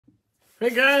Hey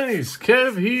guys,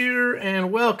 Kev here,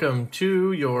 and welcome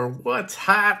to your What's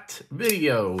Hot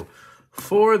video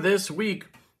for this week.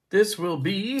 This will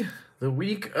be the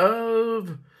week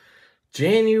of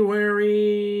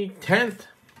January 10th,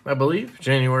 I believe,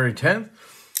 January 10th.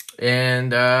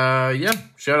 And yeah,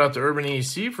 shout out to Urban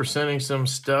EC for sending some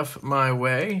stuff my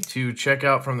way to check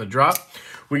out from the drop.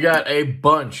 We got a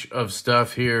bunch of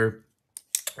stuff here,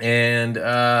 and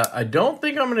I don't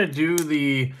think I'm going to do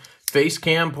the face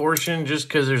cam portion just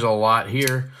because there's a lot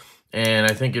here, and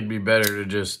I think it'd be better to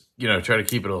just, try to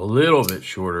keep it a little bit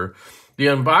shorter. The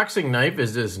unboxing knife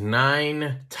is this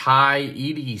 9-tie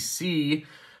EDC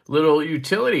little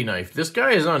utility knife. This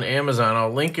guy is on Amazon.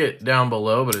 I'll link it down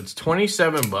below, but it's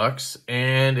 27 bucks,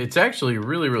 and it's actually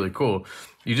really, really cool.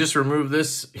 You just remove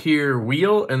this here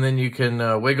wheel, and then you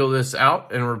can wiggle this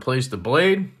out and replace the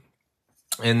blade.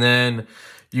 And then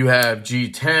you have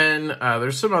G10.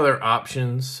 There's some other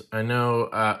options. I know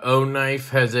O-Knife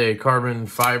has a carbon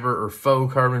fiber or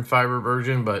faux carbon fiber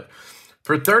version, but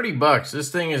for 30 bucks, this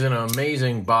thing is an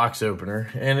amazing box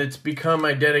opener, and it's become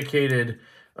my dedicated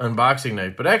unboxing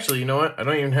knife. But actually, you know what? I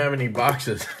don't even have any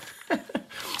boxes. I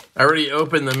already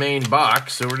opened the main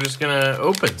box, so we're just gonna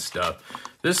open stuff.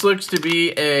 This looks to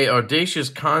be a Audacious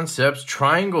Concepts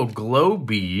triangle glow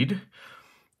bead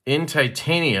in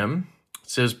titanium. It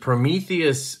says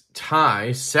Prometheus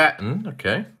tie satin.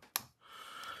 Okay.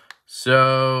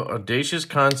 So Audacious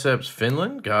Concepts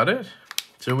Finland, got it.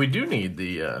 So we do need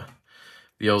the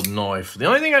old knife. The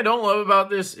only thing I don't love about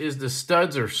this is the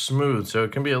studs are smooth, so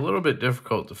it can be a little bit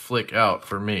difficult to flick out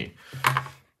for me.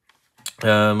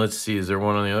 Let's see, is there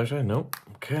one on the other side? Nope.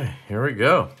 Okay, here we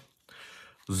go.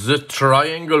 The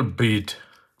triangle bead.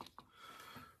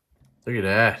 Look at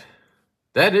that.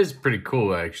 That is pretty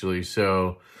cool, actually.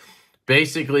 So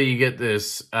basically, you get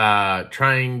this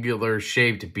triangular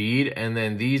shaped bead, and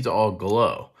then these all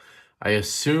glow. I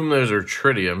assume those are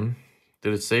tritium.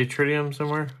 Did it say tritium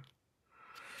somewhere?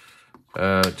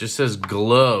 It just says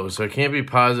glow, so I can't be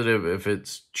positive if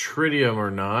it's tritium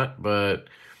or not, but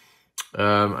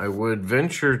I would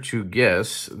venture to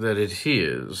guess that it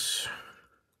is.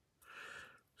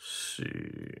 Let's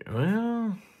see.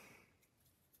 Well,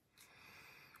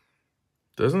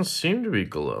 doesn't seem to be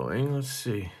glowing. Let's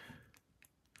see.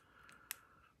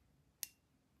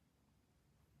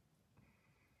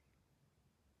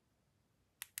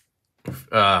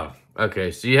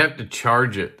 Okay, so you have to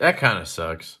charge it. That kind of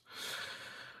sucks.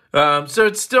 So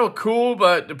it's still cool,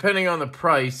 but depending on the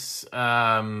price,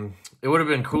 it would have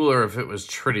been cooler if it was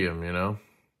tritium,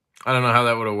 I don't know how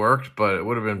that would have worked, but it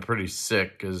would have been pretty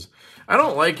sick, because I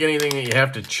don't like anything that you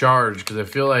have to charge, because I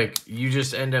feel like you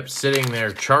just end up sitting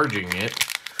there charging it,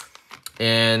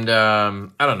 and I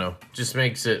don't know, just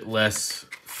makes it less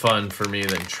fun for me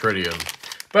than tritium.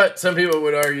 But some people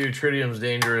would argue tritium's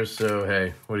dangerous, so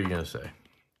hey, what are you going to say?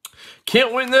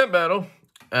 Can't win that battle.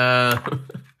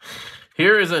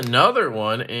 Here is another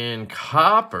one in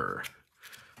copper,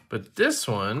 but this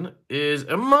one is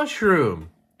a mushroom.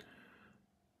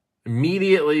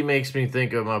 Immediately makes me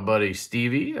think of my buddy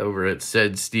Stevie over at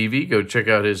Said Stevie. Go check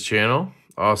out his channel.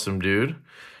 Awesome dude.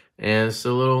 And it's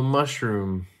a little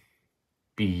mushroom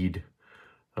bead.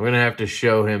 I'm going to have to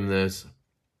show him this.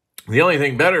 The only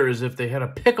thing better is if they had a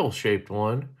pickle-shaped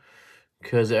one,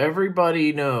 because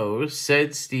everybody knows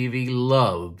Said Stevie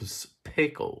loves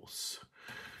pickles.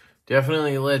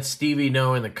 Definitely let Stevie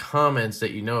know in the comments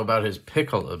that you know about his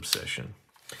pickle obsession.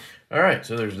 All right,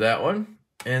 so there's that one.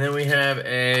 And then we have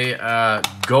a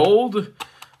gold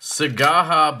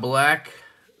Sagaha black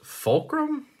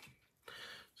fulcrum.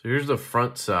 So here's the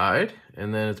front side,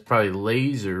 and then it's probably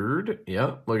lasered.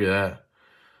 Yep, look at that.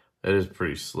 That is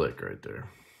pretty slick right there.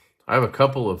 I have a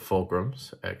couple of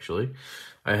fulcrums, actually.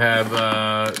 I have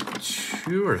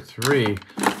 2 or 3,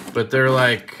 but they're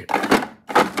like,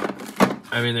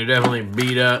 they're definitely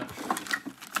beat up.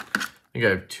 I think I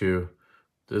have 2.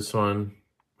 This one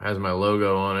has my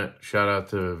logo on it. Shout out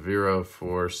to Vero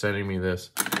for sending me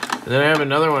this. And then I have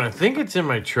another one. I think it's in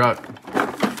my truck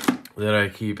that I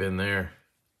keep in there.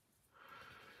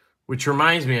 Which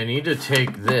reminds me, I need to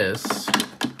take this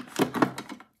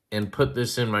and put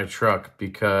this in my truck,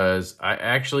 because I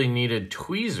actually needed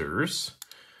tweezers.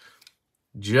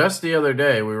 Just the other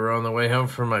day, we were on the way home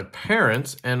from my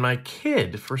parents, and my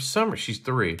kid, she's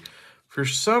 3, for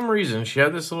some reason, she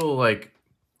had this little,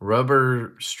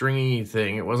 rubber stringy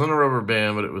thing. It wasn't a rubber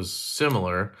band, but it was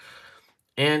similar,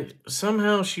 and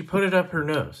somehow she put it up her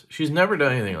nose. She's never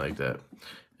done anything like that,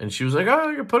 and she was like, oh,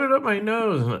 I can put it up my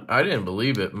nose, and I didn't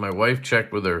believe it. My wife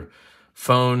checked with her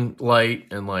phone light,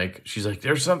 and, she's like,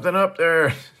 there's something up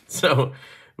there. So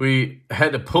we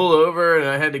had to pull over and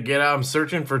I had to get out. I'm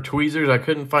searching for tweezers. I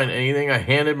couldn't find anything. I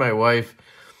handed my wife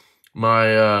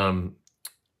my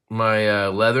my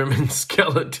Leatherman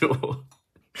skeleton tool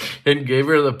and gave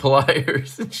her the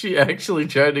pliers, and she actually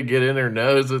tried to get in her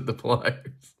nose with the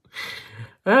pliers.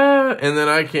 And then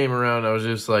I came around. I was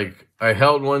just like, I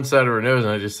held one side of her nose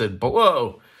and I just said,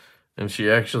 blow. And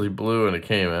she actually blew and it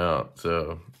came out.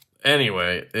 So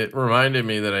anyway, it reminded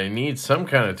me that I need some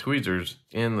kind of tweezers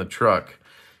in the truck.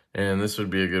 And this would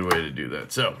be a good way to do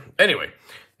that. So anyway,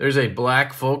 there's a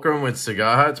black fulcrum with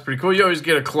Sagaha. It's pretty cool. You always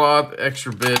get a cloth,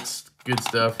 extra bits, good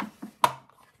stuff.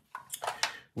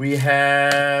 We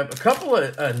have a couple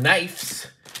of knives.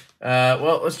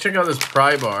 Well, let's check out this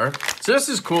pry bar. So this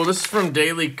is cool. This is from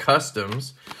Daily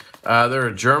Customs. They're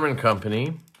a German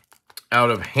company out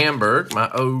of Hamburg, my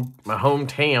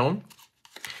hometown.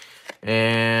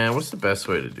 And what's the best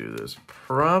way to do this?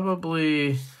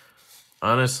 Probably,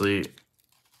 honestly,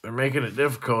 they're making it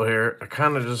difficult here. I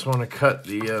kind of just want to cut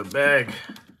the bag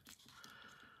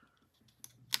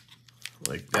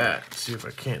like that. See if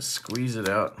I can't squeeze it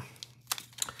out.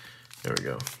 There we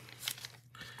go.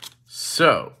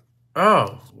 So,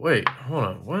 oh, wait, hold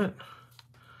on, what?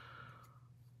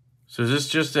 So is this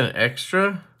just an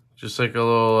extra? Just like a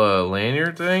little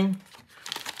lanyard thing?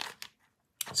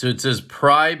 So it says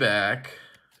pry back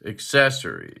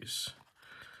accessories.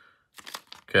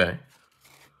 Okay.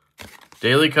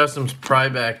 Daily Customs pry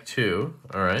back 2.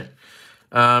 All right.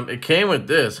 It came with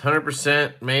this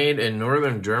 100% made in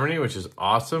Northern Germany, which is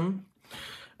awesome.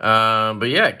 But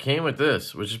yeah, it came with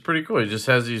this, which is pretty cool. It just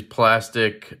has these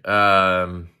plastic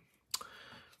faux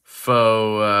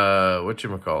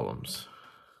whatchamacallums.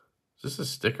 Is this a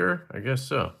sticker? I guess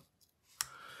so.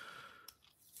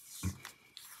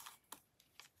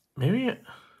 Maybe.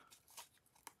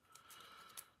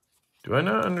 Do I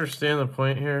not understand the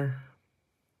point here?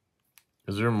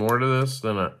 Is there more to this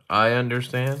than I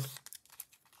understand?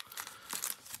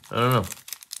 I don't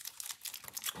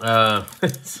know.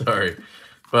 Sorry.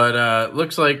 But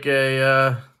looks like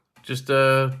a just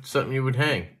something you would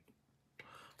hang.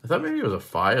 I thought maybe it was a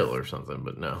file or something,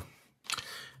 but no.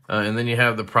 And then you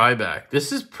have the pry back.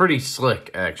 This is pretty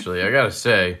slick, actually. I gotta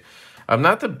say, I'm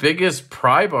not the biggest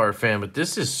pry bar fan, but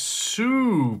this is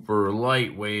super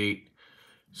lightweight,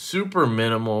 super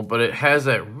minimal, but it has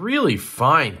that really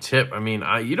fine tip. I mean,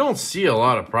 you don't see a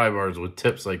lot of pry bars with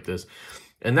tips like this.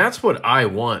 And that's what I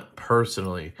want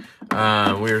personally. We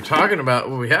were talking about,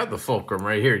 well, we have the fulcrum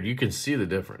right here. You can see the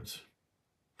difference.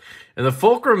 And the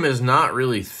fulcrum is not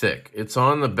really thick. It's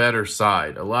on the better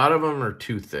side. A lot of them are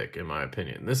too thick, in my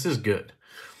opinion. This is good.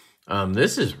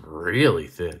 This is really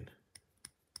thin.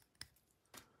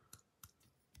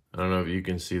 I don't know if you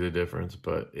can see the difference,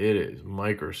 but it is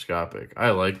microscopic. I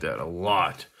like that a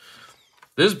lot.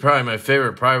 This is probably my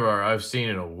favorite pry bar I've seen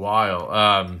in a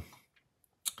while.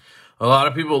 A lot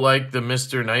of people like the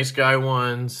Mr. Nice Guy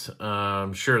ones.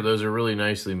 Sure, those are really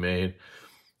nicely made.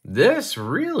 This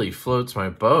really floats my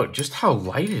boat. Just how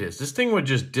light it is. This thing would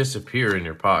just disappear in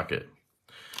your pocket.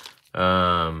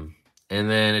 And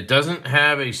then it doesn't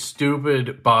have a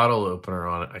stupid bottle opener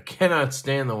on it. I cannot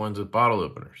stand the ones with bottle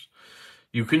openers.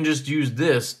 You can just use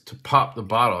this to pop the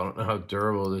bottle. I don't know how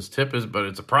durable this tip is, but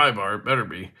it's a pry bar. It better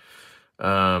be.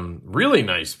 Really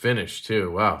nice finish,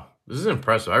 too. Wow. This is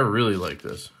impressive. I really like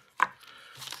this.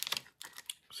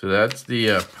 So that's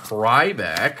the pry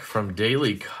back from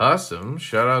Daily Customs.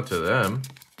 Shout out to them.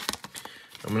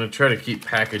 I'm going to try to keep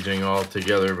packaging all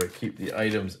together, but keep the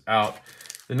items out.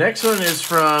 The next one is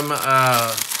from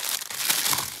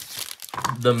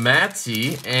the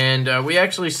Matzi, and we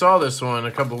actually saw this one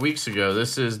a couple weeks ago.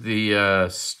 This is the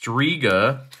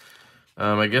Striga.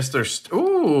 I guess there's...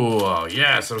 Ooh,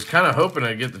 yes. I was kind of hoping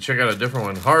I'd get to check out a different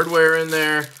one. Hardware in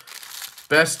there.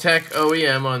 Best Tech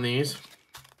OEM on these.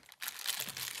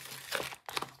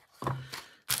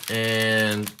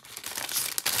 And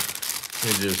let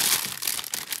me just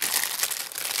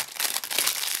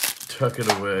tuck it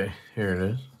away. Here it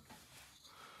is.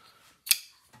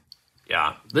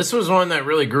 Yeah, this was one that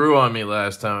really grew on me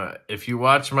last time. If you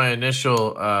watch my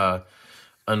initial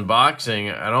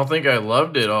unboxing, I don't think I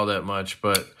loved it all that much,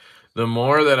 but the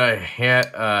more that I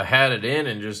had it in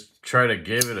and just try to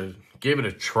give it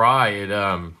a try, it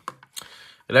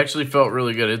actually felt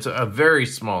really good. It's a very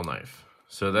small knife.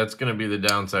 So that's going to be the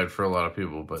downside for a lot of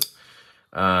people. But,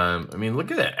 I mean,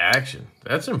 look at that action.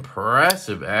 That's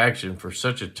impressive action for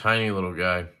such a tiny little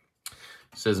guy. It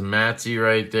says Matzi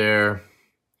right there.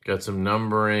 Got some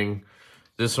numbering.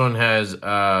 This one has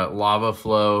lava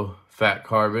flow fat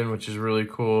carbon, which is really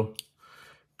cool.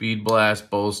 Bead blast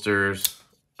bolsters.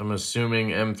 I'm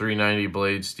assuming M390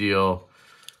 blade steel.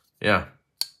 Yeah.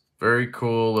 Very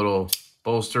cool little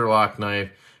bolster lock knife.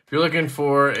 If you're looking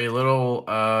for a little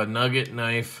nugget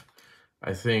knife,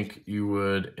 I think you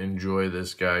would enjoy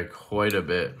this guy quite a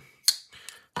bit.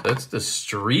 That's the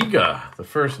Striga, the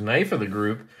first knife of the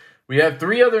group. We have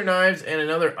 3 other knives and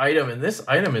another item, and this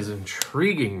item is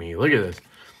intriguing me. Look at this.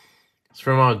 It's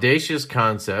from Audacious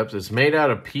Concepts. It's made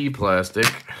out of pea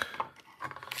plastic,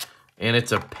 and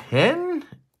it's a pen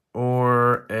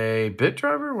or a bit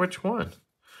driver? Which one?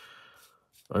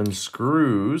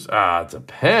 Unscrews. Ah, it's a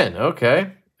pen.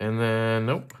 Okay. And then,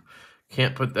 nope.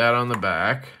 Can't put that on the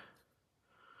back.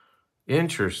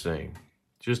 Interesting.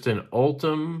 Just an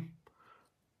Ultim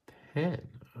pen.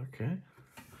 Okay.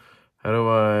 How do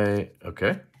I...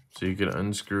 Okay. So you can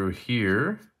unscrew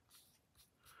here.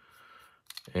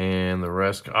 And the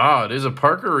rest... Ah, it is a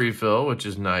Parker refill, which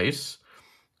is nice.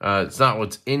 It's not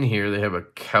what's in here. They have a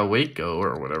Kaweco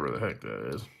or whatever the heck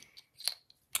that is.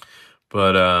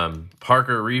 But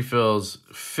Parker refills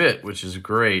fit, which is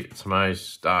great. It's my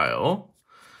style.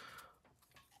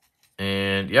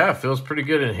 And yeah, it feels pretty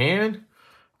good in hand.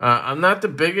 I'm not the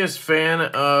biggest fan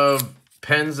of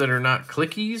pens that are not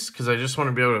clickies because I just want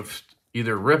to be able to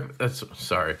either rip... I just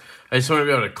want to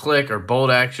be able to click or bolt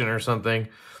action or something.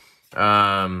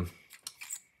 I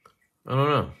don't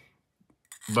know.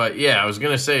 But yeah, I was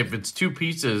going to say if it's 2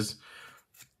 pieces,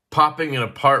 popping it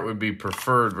apart would be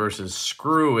preferred versus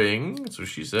screwing. That's what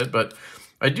she said. But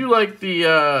I do like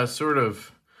the sort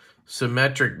of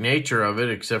symmetric nature of it,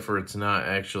 except for it's not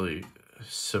actually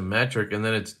symmetric. And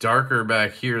then it's darker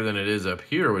back here than it is up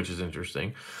here, which is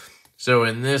interesting. So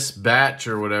in this batch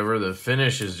or whatever, the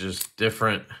finish is just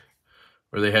different,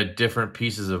 where they had different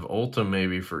pieces of Ultim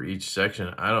maybe for each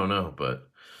section. I don't know, but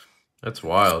that's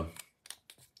wild.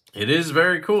 It is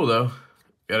very cool, though.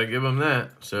 Got to give them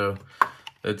that. So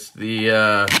that's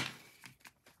the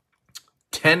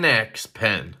 10X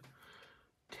pen.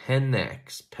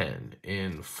 10X pen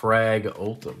in Frag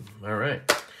Ultim. All right.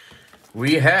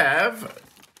 We have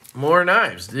more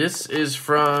knives. This is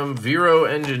from Vero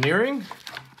Engineering.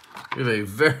 We have a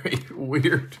very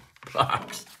weird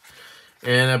box.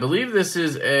 And I believe this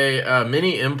is a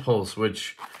mini impulse,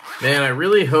 which, man, I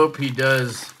really hope he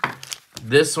does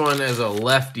this one as a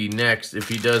lefty next, if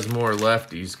he does more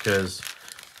lefties, because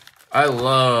I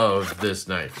love this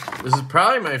knife. This is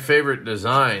probably my favorite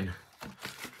design,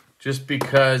 just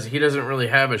because he doesn't really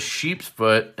have a sheep's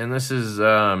foot, and this is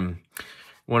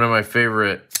one of my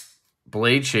favorite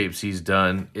blade shapes he's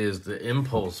done, is the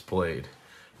impulse blade.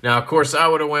 Now, of course, I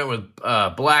would have went with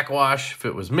black wash if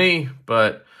it was me,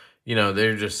 but, you know,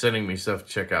 they're just sending me stuff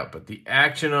to check out. But the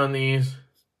action on these,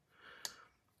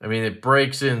 I mean, it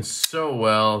breaks in so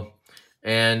well.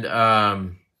 And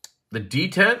the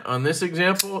detent on this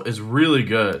example is really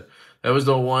good. That was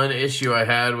the one issue I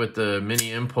had with the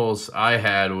mini impulse I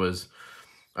had, was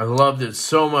I loved it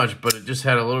so much, but it just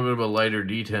had a little bit of a lighter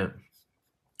detent.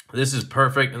 This is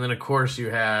perfect. And then, of course,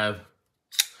 you have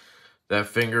that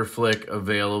finger flick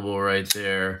available right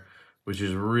there, which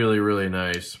is really, really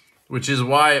nice. Which is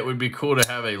why it would be cool to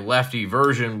have a lefty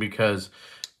version, because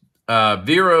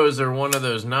Veros are one of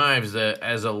those knives that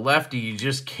as a lefty, you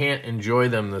just can't enjoy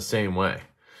them the same way.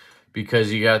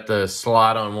 Because you got the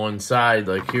slot on one side.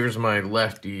 Like, here's my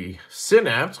lefty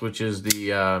Synapse, which is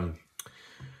the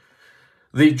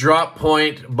drop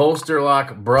point bolster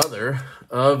lock brother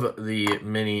of the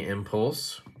mini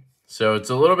impulse. So it's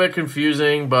a little bit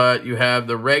confusing, but you have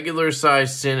the regular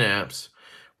size Synapse,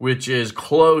 which is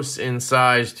close in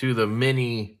size to the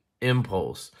mini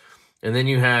impulse. And then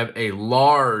you have a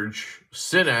large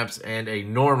Synapse and a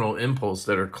normal impulse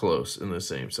that are close in the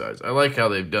same size. I like how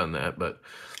they've done that, but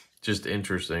just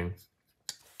interesting.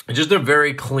 It's just a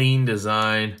very clean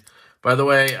design. By the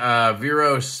way,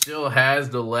 Vero still has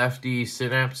the lefty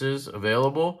Synapses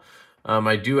available.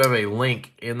 I do have a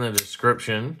link in the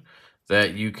description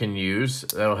that you can use.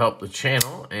 That'll help the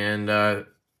channel, and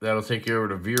that'll take you over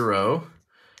to Vero.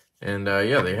 And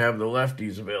yeah, they have the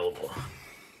lefties available.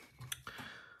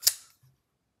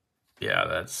 Yeah,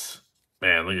 that's,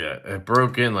 man, look at that. It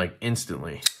broke in like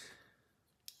instantly.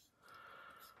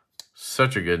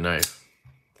 Such a good knife.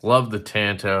 Love the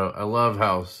Tanto. I love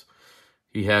how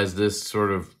he has this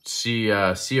sort of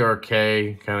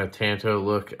CRK kind of Tanto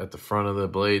look at the front of the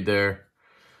blade there.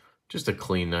 Just a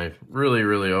clean knife. Really,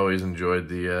 really always enjoyed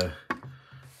the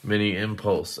mini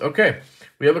impulse. Okay,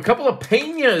 we have a couple of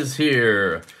Peñas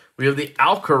here. We have the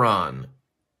Alacron,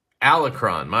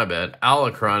 my bad.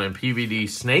 Alacron and PVD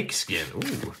snakeskin.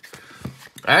 Ooh.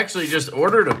 I actually just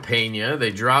ordered a Peña.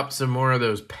 They dropped some more of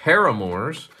those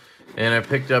Paramours, and I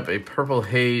picked up a Purple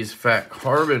Haze Fat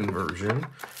Carbon version.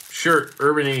 Sure,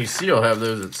 Urban EDC will have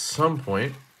those at some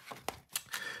point.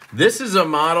 This is a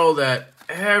model that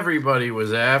everybody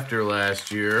was after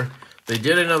last year. They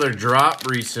did another drop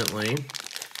recently,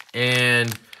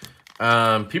 and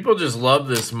people just love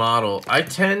this model. I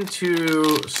tend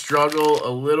to struggle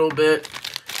a little bit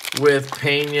with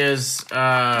Pena's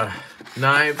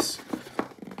knives.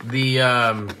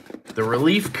 The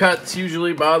relief cuts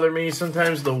usually bother me.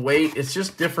 Sometimes the weight, it's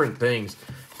just different things.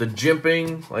 The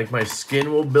jimping, like my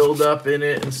skin will build up in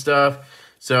it and stuff.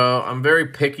 So I'm very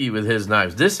picky with his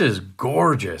knives. This is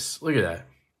gorgeous. Look at that.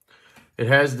 It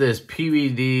has this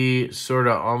PVD sort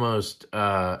of almost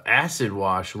acid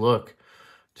wash look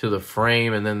to the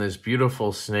frame, and then this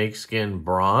beautiful snakeskin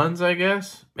bronze, I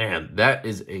guess. Man, that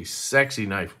is a sexy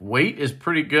knife. Weight is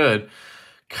pretty good.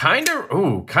 Kind of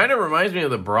reminds me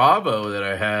of the Bravo that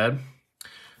I had.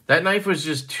 That knife was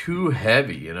just too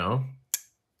heavy, you know?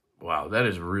 Wow, that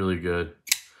is really good.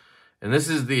 And this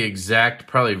is the exact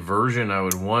probably version I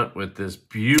would want with this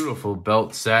beautiful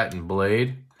belt satin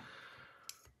blade.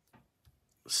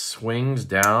 Swings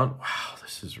down. Wow,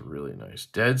 this is really nice.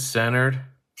 Dead centered.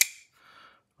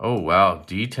 Oh, wow.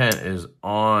 detent is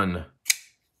on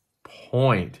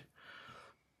point.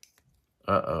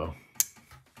 Uh-oh.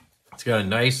 It's got a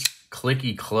nice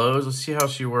clicky close. Let's see how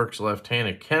she works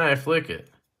left-handed. Can I flick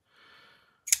it?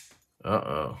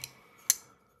 Uh-oh.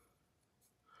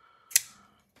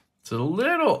 It's a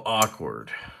little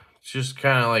awkward. It's just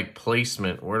kind of like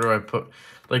placement. Where do I put...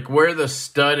 Like, where the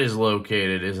stud is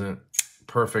located isn't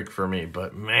perfect for me.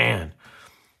 But, man,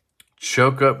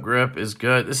 choke-up grip is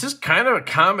good. This is kind of a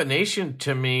combination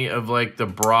to me of, like, the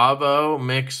Bravo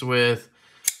mixed with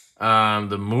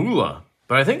the Mula.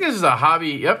 But I think this is a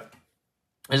Hobby... Yep.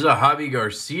 This is a Hobby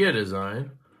Garcia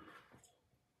design.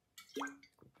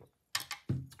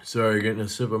 Sorry, getting a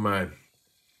sip of my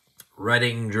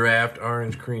Redding Draft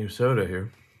orange cream soda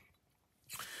here.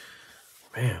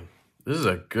 Man, this is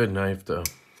a good knife, though.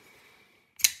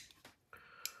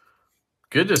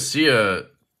 Good to see a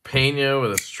Pena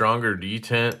with a stronger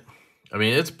detent. I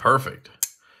mean, it's perfect.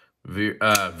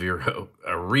 A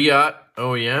Riot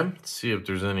OEM. Let's see if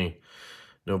there's any.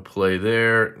 No play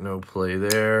there. No play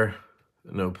there.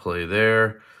 No play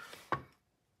there.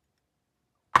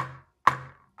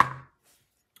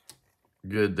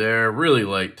 Good there. Really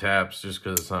light taps just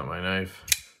because it's not my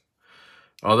knife.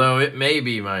 Although it may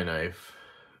be my knife.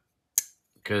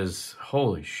 Because,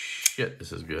 holy shit,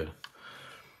 this is good.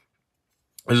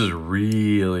 This is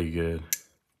really good.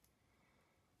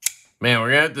 Man,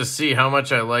 we're going to have to see how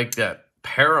much I like that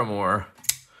Paramour.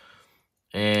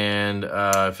 And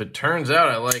if it turns out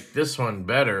I like this one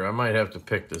better, I might have to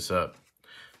pick this up.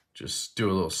 Just do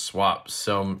a little swap,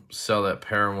 sell that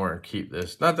Paramour and keep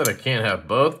this. Not that I can't have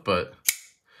both, but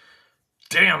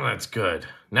damn, that's good.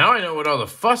 Now I know what all the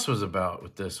fuss was about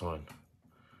with this one.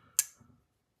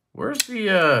 Where's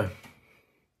the,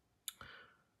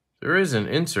 there is an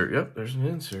insert. Yep, there's an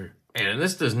insert. And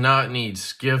this does not need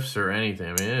skiffs or anything.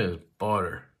 I mean, it is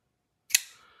butter.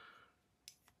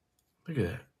 Look at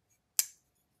that.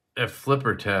 That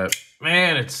flipper tab.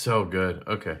 Man, it's so good.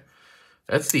 Okay.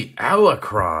 That's the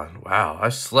Alacron. Wow, I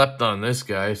slept on this,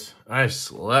 guys. I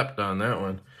slept on that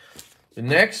one. The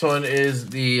next one is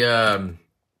the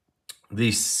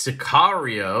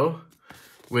Sicario,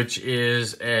 which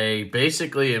is a,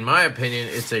 basically, in my opinion,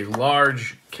 it's a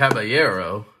large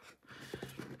Caballero,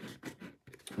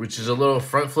 which is a little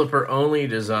front flipper only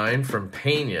design from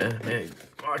Pena. Man,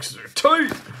 boxes are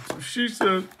tight. That's what she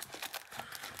said.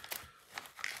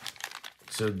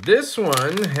 So this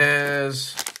one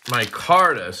has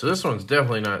micarta. So this one's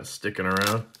definitely not sticking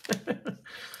around.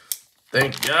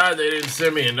 Thank God they didn't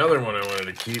send me another one I wanted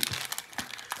to keep.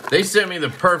 They sent me the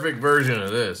perfect version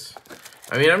of this.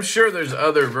 I mean, I'm sure there's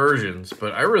other versions,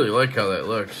 but I really like how that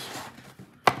looks.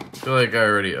 I feel like I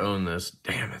already own this.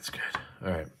 Damn, that's good.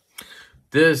 All right.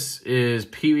 This is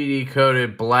PVD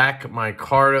coated black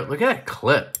micarta. Look at that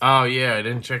clip. Oh, yeah, I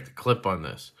didn't check the clip on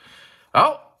this.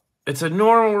 Oh, it's a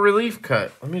normal relief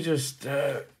cut. Let me just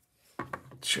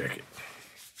check it.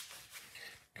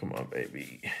 Come on,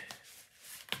 baby.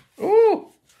 Ooh.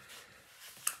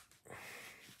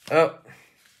 Oh.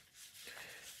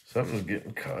 Something's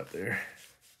getting caught there.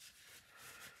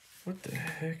 What the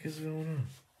heck is going on?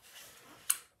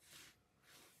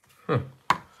 Huh.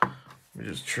 Let me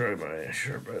just try my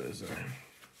shirt by design.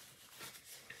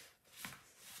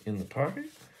 In the pocket?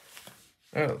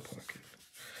 Out of the pocket.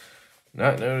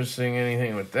 Not noticing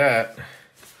anything with that.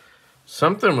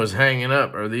 Something was hanging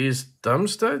up. Are these thumb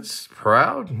studs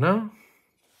proud? No?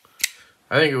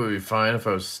 I think it would be fine if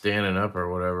I was standing up or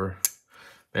whatever.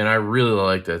 And I really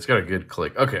like that. It's got a good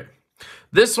click. Okay.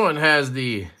 This one has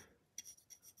the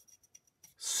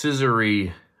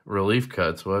scissory relief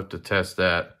cuts. We'll have to test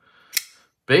that.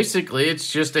 Basically,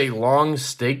 it's just a long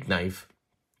steak knife.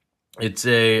 It's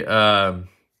a,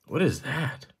 what is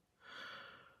that?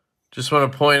 Just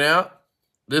want to point out,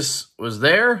 this was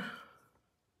there.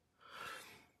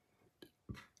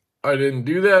 I didn't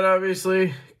do that,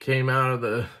 obviously. Came out of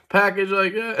the package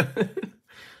like that.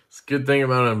 It's a good thing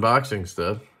about unboxing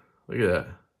stuff. Look at that.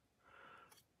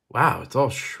 Wow, it's all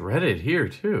shredded here,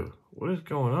 too. What is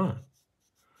going on?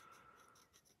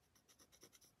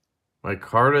 My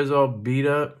card is all beat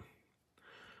up.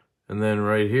 And then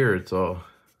right here, it's all...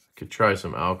 Could try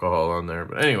some alcohol on there.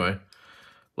 But anyway,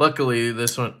 luckily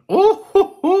this one...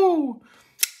 Oh,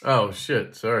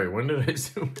 shit. Sorry. When did I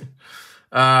zoom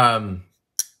in?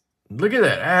 Look at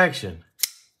that action.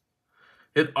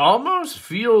 It almost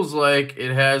feels like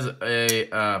it has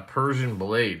a Persian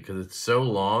blade because it's so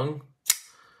long.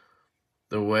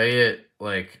 The way it,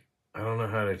 like, I don't know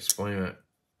how to explain it.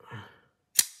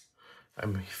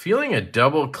 I'm feeling a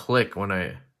double click when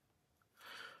I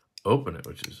open it,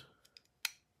 which is...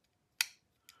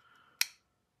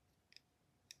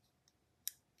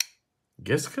 I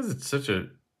guess because it's such a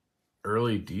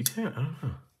early detail. I don't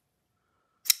know.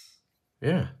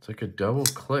 Yeah, it's like a double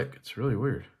click. It's really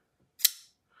weird.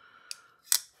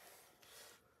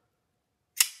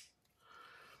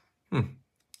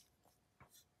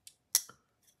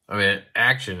 I mean,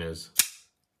 action is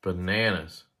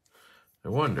bananas. I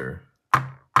wonder. Huh?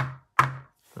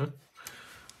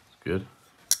 It's good.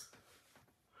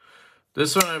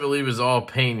 This one, I believe, is all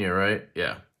Pena, right?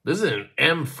 Yeah. This is an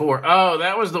M4. Oh,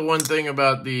 that was the one thing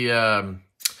about the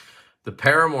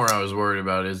Paramore I was worried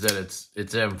about, is that it's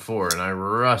M4, and I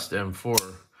rust M4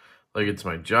 like it's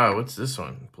my job. What's this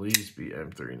one? Please be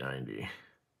M390.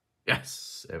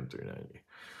 Yes, M390.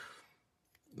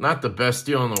 Not the best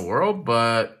steel in the world,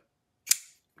 but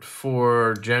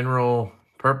for general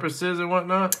purposes and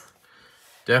whatnot,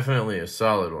 definitely a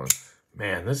solid one.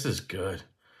 Man, this is good.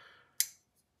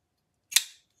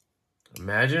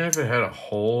 Imagine if it had a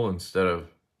hole instead of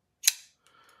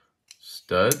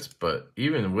studs, but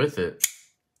even with it,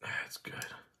 that's good.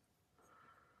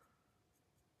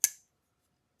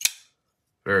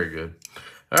 Very good.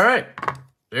 All right,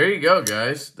 there you go,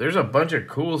 guys. There's a bunch of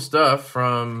cool stuff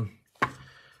from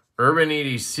Urban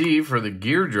EDC for the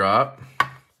gear drop.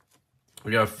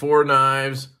 We got 4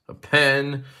 knives, a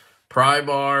pen, pry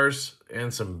bars,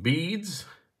 and some beads.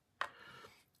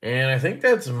 And I think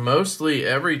that's mostly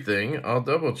everything. I'll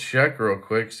double check real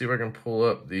quick, see if I can pull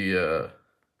up the,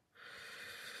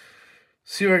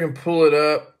 see if I can pull it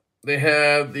up. They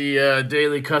have the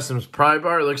Daily Customs pry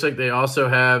bar. It looks like they also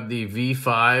have the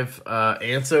V5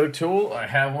 Anso tool. I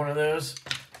have one of those.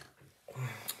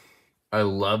 I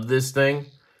love this thing.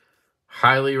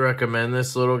 Highly recommend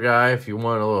this little guy if you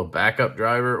want a little backup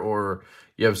driver, or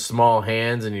you have small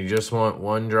hands and you just want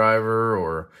one driver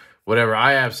or whatever.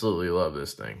 I absolutely love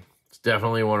this thing. It's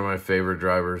definitely one of my favorite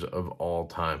drivers of all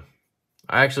time.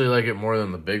 I actually like it more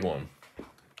than the big one.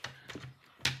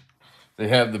 They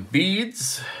have the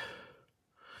beads,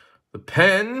 the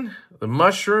pen, the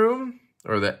mushroom,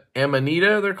 or the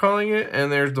amanita they're calling it,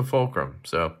 and there's the fulcrum.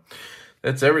 So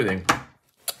that's everything.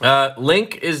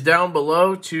 Link is down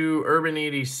below to Urban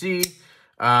EDC.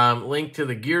 Link to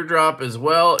the gear drop as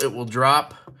well. It will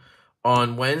drop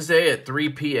on Wednesday at 3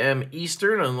 p.m.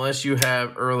 Eastern. Unless you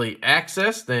have early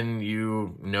access, then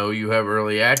you know you have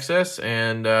early access,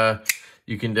 and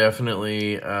you can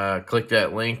definitely click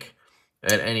that link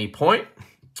at any point.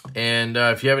 And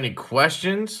if you have any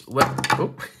questions,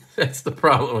 that's the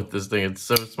problem with this thing. It's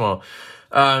so small.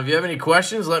 If you have any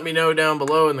questions, let me know down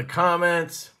below in the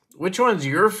comments. Which one's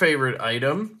your favorite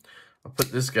item? I'll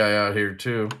put this guy out here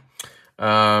too.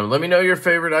 Let me know your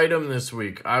favorite item this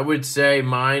week. I would say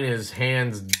mine is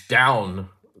hands down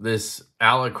this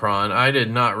Alacron. I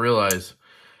did not realize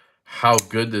how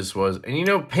good this was. And you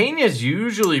know, Pena is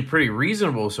usually pretty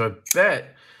reasonable, so I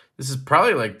bet this is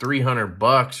probably like 300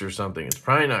 bucks or something. It's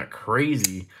probably not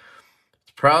crazy.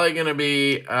 It's probably going to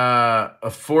be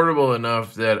affordable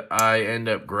enough that I end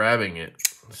up grabbing it.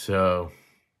 So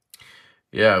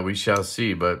yeah, we shall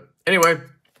see. But anyway,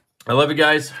 I love you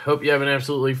guys. Hope you have an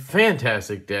absolutely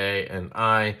fantastic day, and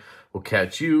I will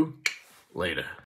catch you later.